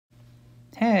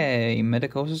Hey,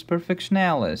 Medicosis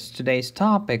Perfectionalis. Today's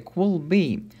topic will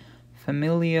be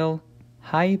familial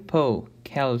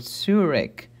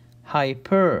hypocalcuric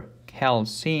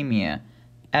hypercalcemia,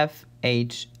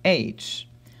 FHH,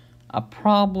 a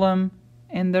problem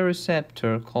in the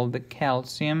receptor called the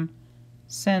calcium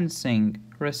sensing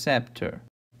receptor.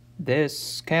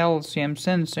 This calcium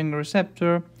sensing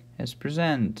receptor is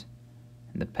present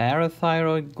in the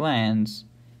parathyroid glands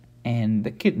and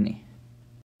the kidney.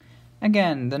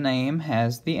 Again, the name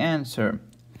has the answer: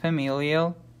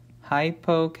 familial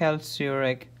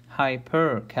hypocalcuric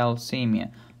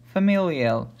hypercalcemia.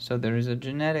 Familial, so there is a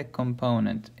genetic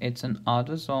component. It's an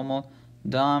autosomal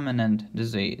dominant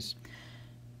disease.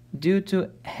 Due to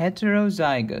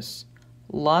heterozygous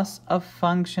loss of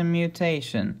function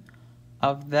mutation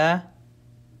of the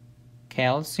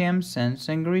calcium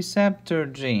sensing receptor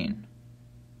gene.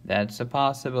 That's a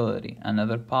possibility.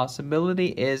 Another possibility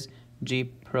is G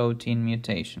protein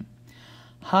mutation.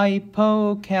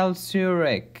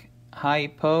 Hypocalcuric,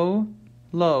 hypo,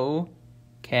 low,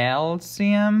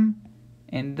 calcium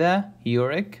in the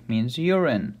uric means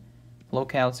urine, low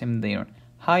calcium in the urine.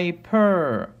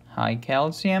 Hyper, high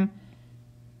calcium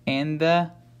in the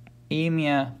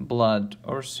emia blood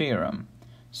or serum.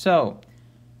 So,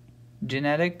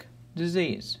 genetic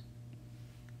disease,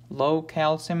 low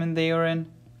calcium in the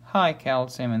urine, high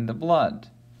calcium in the blood.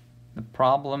 The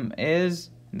problem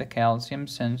is the calcium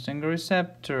sensing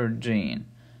receptor gene.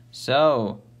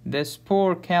 So, this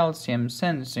poor calcium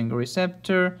sensing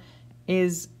receptor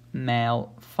is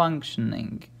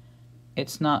malfunctioning.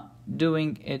 It's not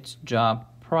doing its job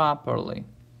properly.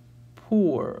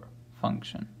 Poor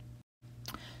function.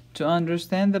 To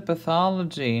understand the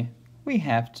pathology, we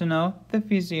have to know the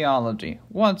physiology.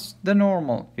 What's the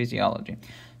normal physiology?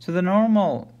 So the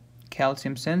normal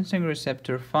calcium sensing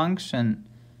receptor function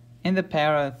in the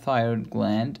parathyroid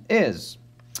gland is,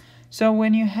 so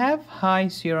when you have high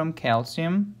serum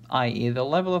calcium, i.e. the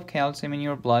level of calcium in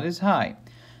your blood is high,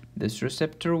 this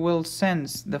receptor will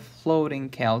sense the floating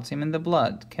calcium in the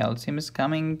blood. Calcium is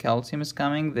coming,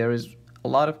 there is a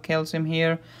lot of calcium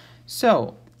here.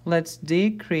 So let's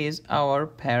decrease our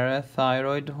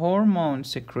parathyroid hormone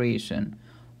secretion.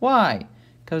 Why?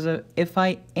 Because if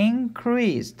I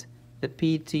increased the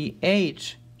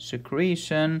PTH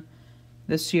secretion,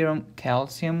 the serum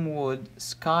calcium would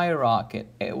skyrocket.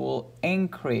 It will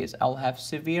increase. I'll have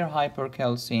severe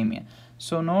hypercalcemia.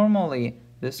 So normally,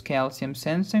 this calcium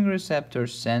sensing receptor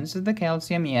senses the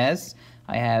calcium. Yes,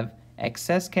 I have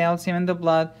excess calcium in the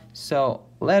blood, so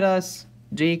let us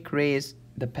decrease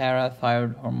the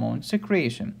parathyroid hormone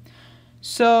secretion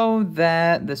so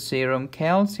that the serum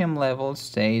calcium level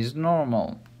stays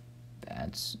normal.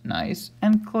 That's nice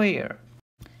and clear.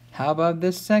 How about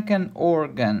the second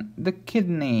organ, the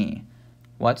kidney?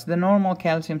 What's the normal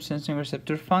calcium sensing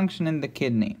receptor function in the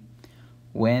kidney?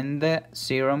 When the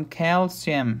serum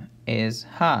calcium is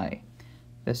high,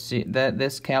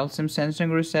 this calcium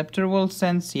sensing receptor will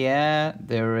sense, yeah,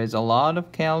 there is a lot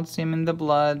of calcium in the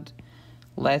blood.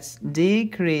 Let's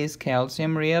decrease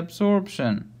calcium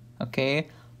reabsorption, okay?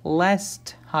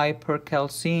 Lest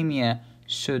hypercalcemia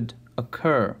should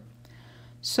occur,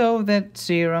 so that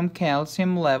serum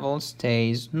calcium level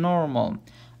stays normal.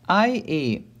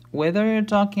 I.e., whether you're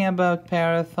talking about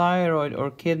parathyroid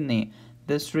or kidney,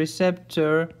 this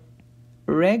receptor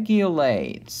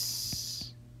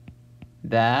regulates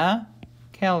the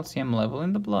calcium level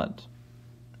in the blood.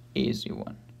 Easy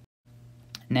one.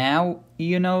 Now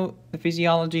you know the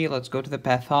physiology, let's go to the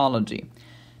pathology.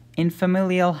 In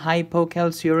familial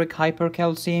hypocalcuric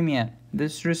hypercalcemia,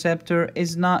 this receptor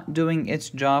is not doing its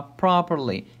job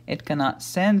properly. It cannot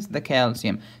sense the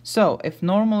calcium. So, if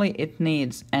normally it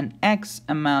needs an X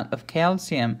amount of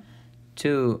calcium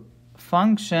to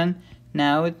function,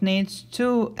 now it needs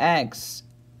 2X.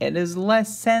 It is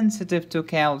less sensitive to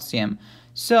calcium.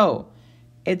 So,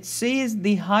 it sees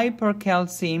the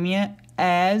hypercalcemia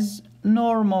as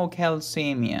normal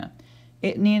calcemia.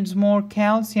 It needs more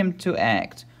calcium to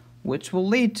act, which will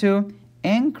lead to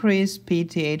increased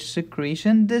PTH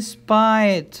secretion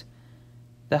despite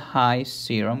the high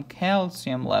serum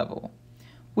calcium level,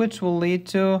 which will lead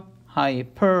to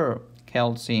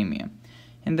hypercalcemia.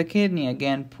 In the kidney,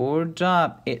 again, poor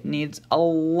job. It needs a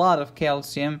lot of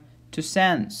calcium to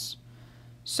sense.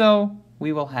 So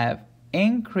we will have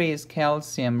increased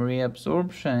calcium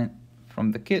reabsorption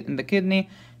from in the kidney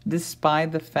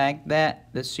despite the fact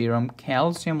that the serum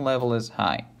calcium level is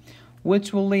high,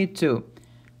 which will lead to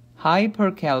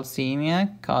hypercalcemia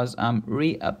because I'm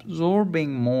reabsorbing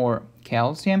more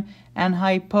calcium, and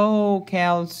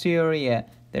hypocalciuria.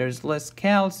 There's less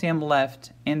calcium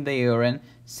left in the urine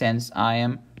since I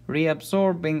am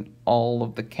reabsorbing all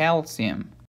of the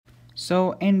calcium.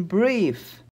 So in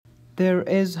brief, there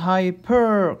is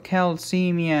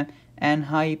hypercalcemia and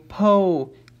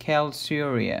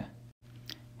hypocalciuria.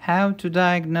 How to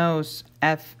diagnose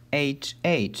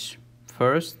FHH?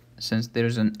 First, since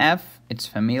there's an F, it's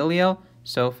familial,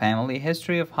 so family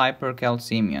history of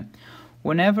hypercalcemia.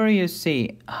 Whenever you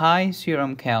see high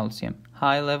serum calcium,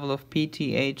 high level of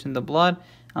PTH in the blood,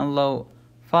 and low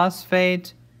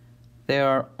phosphate, there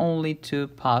are only two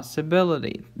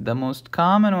possibilities. The most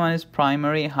common one is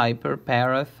primary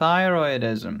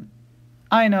hyperparathyroidism.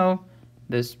 I know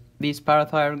these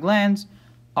parathyroid glands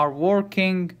are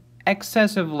working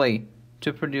excessively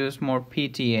to produce more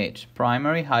PTH,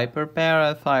 primary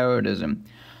hyperparathyroidism.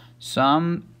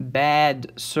 Some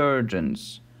bad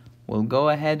surgeons will go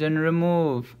ahead and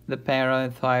remove the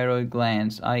parathyroid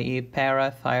glands, i.e.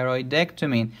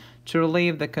 parathyroidectomy, to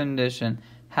relieve the condition.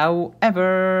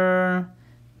 However,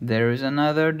 there is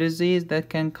another disease that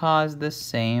can cause the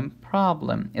same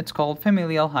problem. It's called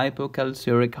familial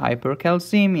hypocalcuric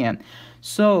hypercalcemia.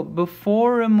 So,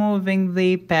 before removing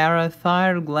the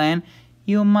parathyroid gland,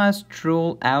 you must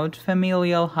rule out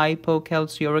familial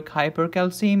hypocalcuric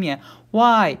hypercalcemia.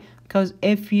 Why? Because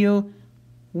if you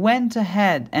went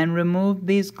ahead and removed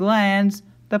these glands,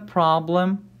 the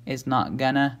problem is not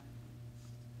gonna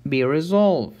be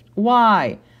resolved.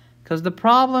 Why? Because the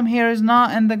problem here is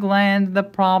not in the gland, the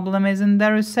problem is in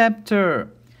the receptor.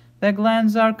 The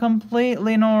glands are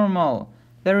completely normal.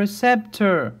 The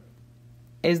receptor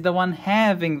is the one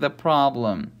having the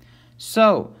problem.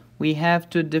 So, we have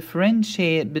to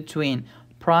differentiate between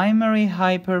primary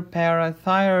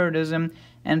hyperparathyroidism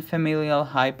and familial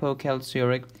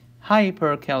hypocalcuric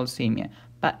hypercalcemia.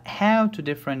 But how to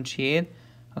differentiate?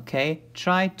 Okay,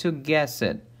 try to guess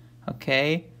it.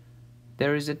 Okay,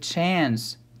 there is a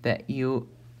chance that you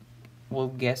will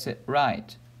guess it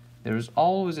right. There is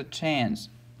always a chance.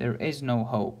 There is no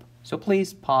hope. So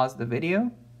please pause the video.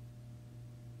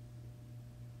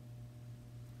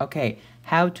 Okay,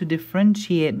 how to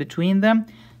differentiate between them?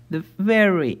 The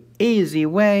very easy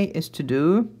way is to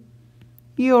do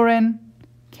urine,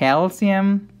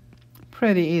 calcium.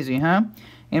 Pretty easy, huh?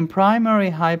 In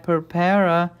primary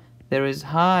hyperpara, there is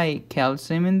high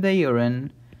calcium in the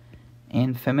urine.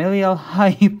 In familial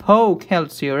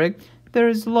hypocalcuric, there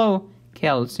is low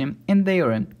calcium in the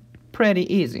urine. Pretty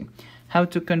easy. How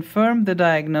to confirm the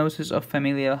diagnosis of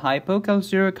familial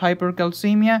hypocalcuric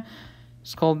hypercalcemia?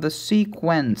 It's called the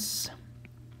sequence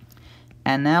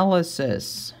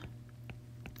analysis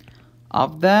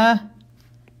of the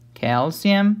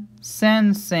calcium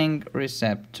sensing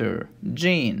receptor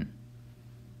gene.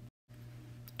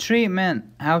 Treatment.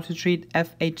 How to treat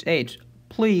FHH?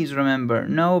 Please remember,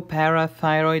 no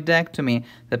parathyroidectomy.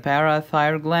 The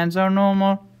parathyroid glands are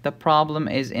normal. The problem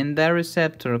is in the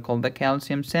receptor called the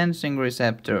calcium sensing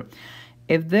receptor.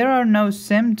 If there are no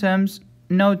symptoms,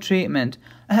 no treatment.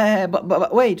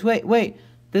 But wait.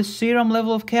 The serum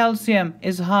level of calcium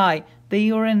is high. The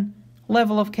urine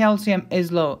level of calcium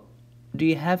is low. Do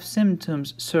you have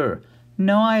symptoms, sir?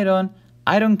 No, I don't.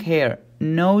 I don't care.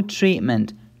 No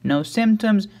treatment. No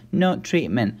symptoms, no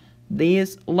treatment.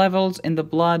 These levels in the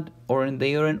blood or in the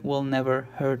urine will never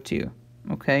hurt you,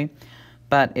 okay?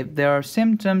 But if there are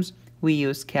symptoms, we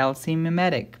use calcium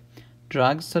mimetic.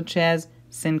 Drugs such as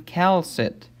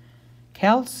Sincalcet.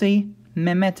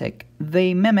 Mimetic.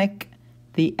 They mimic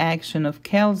the action of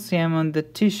calcium on the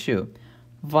tissue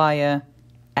via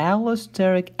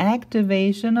allosteric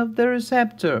activation of the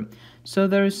receptor. So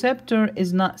the receptor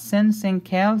is not sensing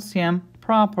calcium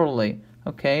properly,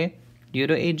 okay? Due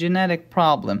to a genetic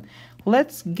problem.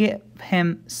 Let's give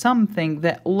him something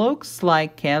that looks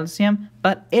like calcium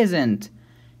but isn't,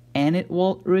 and it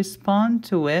will respond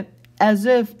to it as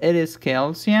if it is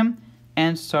calcium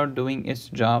and start doing its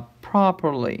job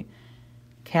properly.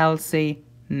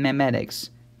 Calcimimetics.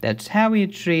 That's how we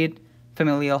treat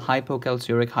familial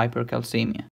hypocalcuric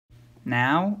hypercalcemia.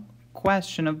 Now,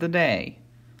 question of the day.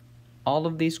 All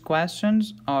of these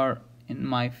questions are in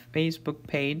my Facebook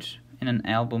page in an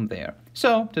album there.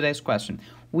 So, today's question.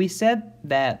 We said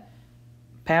that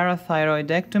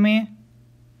parathyroidectomy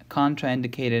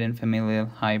contraindicated in familial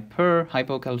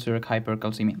hypocalcuric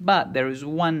hypercalcemia, but there is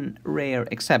one rare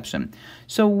exception.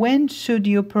 So, when should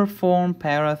you perform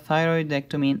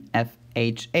parathyroidectomy in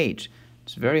FHH?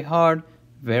 It's very hard,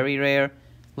 very rare.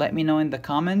 Let me know in the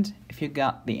comment if you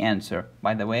got the answer.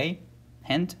 By the way,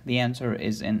 hint, the answer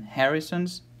is in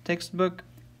Harrison's textbook.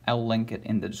 I'll link it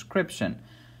in the description.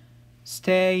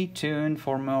 Stay tuned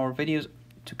for more videos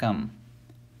to come.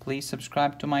 Please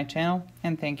subscribe to my channel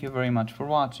and thank you very much for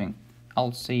watching.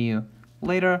 I'll see you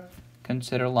later.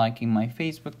 Consider liking my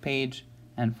Facebook page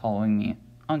and following me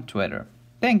on Twitter.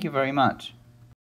 Thank you very much.